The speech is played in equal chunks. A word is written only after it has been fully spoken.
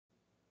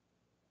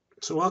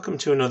So welcome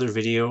to another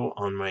video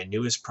on my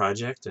newest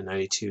project, a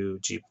 92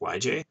 Jeep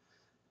YJ.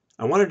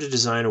 I wanted to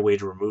design a way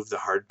to remove the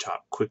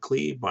hardtop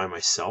quickly by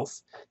myself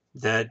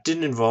that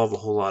didn't involve a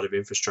whole lot of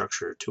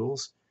infrastructure or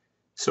tools.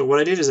 So what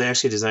I did is I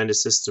actually designed a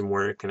system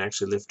where it can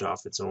actually lift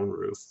off its own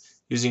roof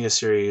using a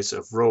series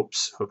of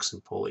ropes, hooks,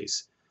 and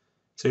pulleys.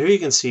 So here you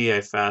can see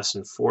I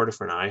fastened 4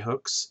 different eye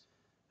hooks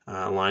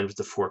aligned with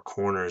the 4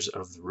 corners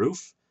of the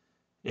roof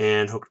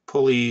and hooked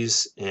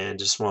pulleys and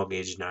a small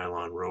gauge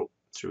nylon rope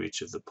through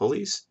each of the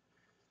pulleys.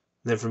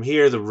 Then from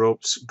here, the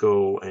ropes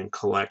go and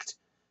collect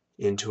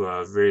into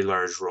a very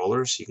large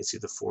roller. So you can see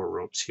the 4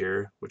 ropes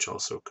here, which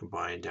also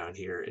combine down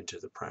here into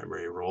the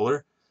primary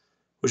roller,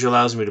 which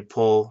allows me to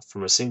pull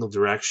from a single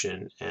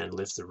direction and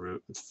lift the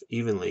roof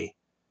evenly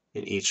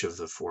in each of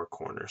the 4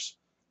 corners.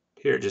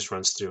 Here it just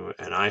runs through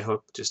an eye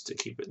hook just to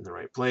keep it in the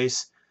right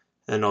place,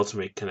 and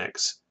ultimately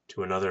connects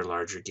to another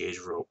larger gauge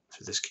rope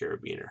through this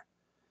carabiner.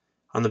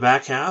 On the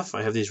back half,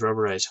 I have these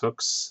rubberized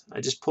hooks.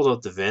 I just pulled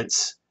out the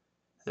vents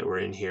that were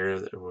in here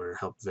that were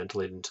helped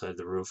ventilate inside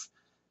the roof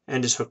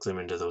and just hook them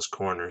into those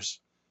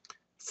corners.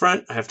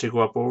 Front, I have to go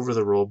up over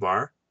the roll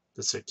bar.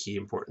 That's a key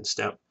important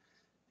step.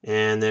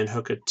 And then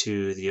hook it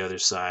to the other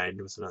side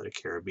with another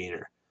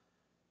carabiner.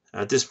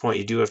 At this point,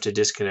 you do have to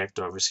disconnect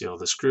obviously all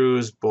the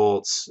screws,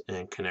 bolts,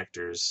 and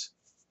connectors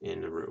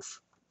in the roof.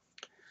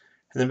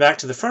 And then back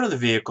to the front of the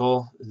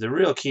vehicle, the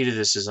real key to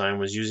this design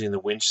was using the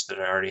winch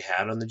that I already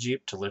had on the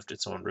Jeep to lift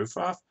its own roof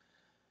off.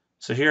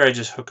 So here I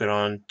just hook it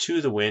on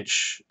to the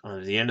winch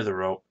on the end of the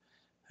rope,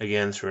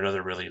 again through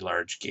another really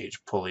large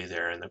gauge pulley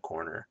there in the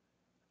corner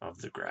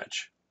of the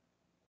garage.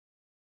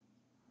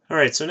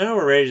 Alright, so now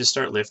we're ready to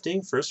start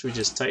lifting. First we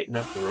just tighten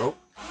up the rope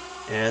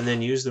and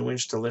then use the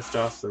winch to lift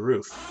off the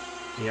roof.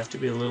 You have to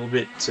be a little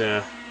bit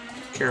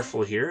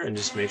careful here and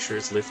just make sure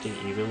it's lifting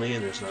evenly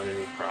and there's not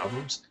any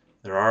problems.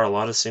 There are a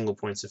lot of single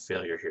points of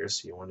failure here,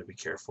 so you want to be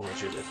careful as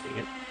you're lifting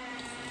it.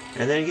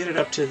 And then get it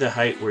up to the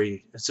height where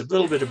it's a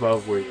little bit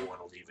above where you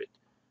want to leave it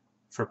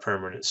for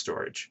permanent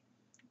storage.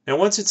 Now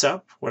once it's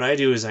up, what I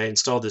do is I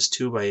install this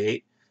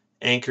 2x8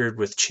 anchored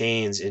with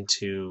chains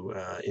into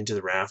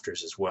the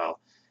rafters as well.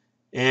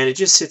 And it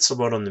just sits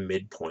about on the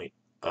midpoint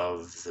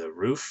of the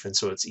roof, and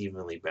so it's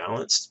evenly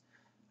balanced.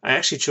 I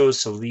actually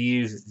chose to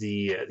leave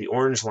the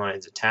orange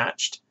lines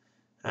attached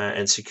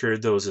and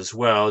secured those as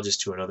well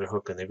just to another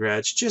hook in the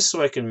garage, just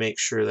so I can make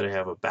sure that I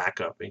have a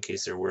backup in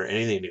case there were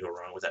anything to go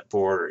wrong with that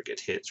board or get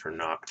hit or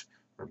knocked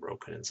or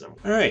broken in some way.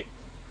 Alright,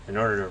 in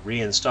order to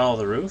reinstall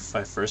the roof,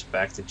 I first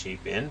back the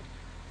Jeep in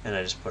and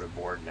I just put a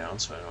board down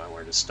so I know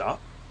where to stop.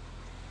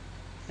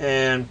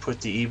 And put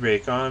the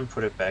e-brake on,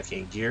 put it back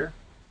in gear,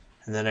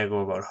 and then I go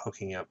about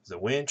hooking up the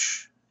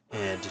winch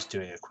and just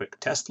doing a quick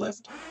test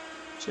lift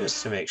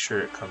just to make sure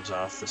it comes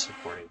off the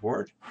supporting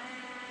board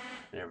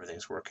and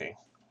everything's working.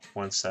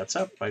 Once that's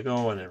up, I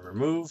go in and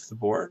remove the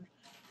board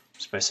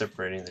just by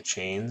separating the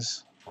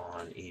chains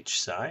on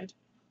each side.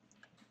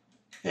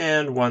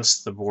 And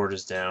once the board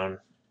is down,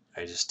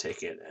 I just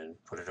take it and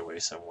put it away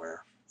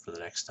somewhere for the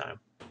next time.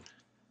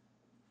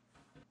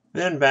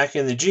 Then back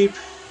in the Jeep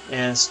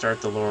and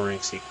start the lowering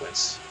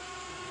sequence.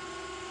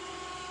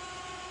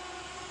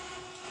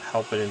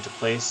 Help it into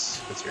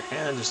place with your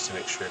hand just to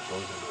make sure it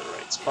goes into the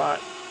right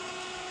spot.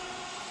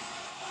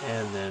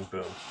 And then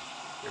boom,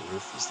 your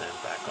roof is then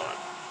back on.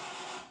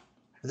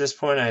 At this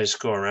point I just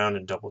go around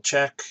and double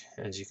check.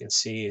 As you can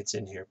see, it's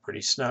in here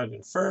pretty snug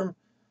and firm.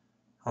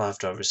 I'll have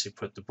to obviously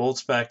put the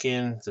bolts back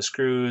in, the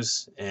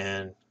screws,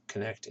 and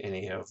connect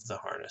any of the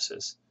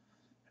harnesses.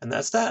 And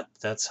that's that.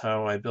 That's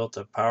how I built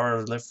a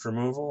power lift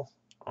removal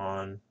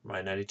on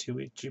my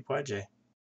 92 Jeep YJ.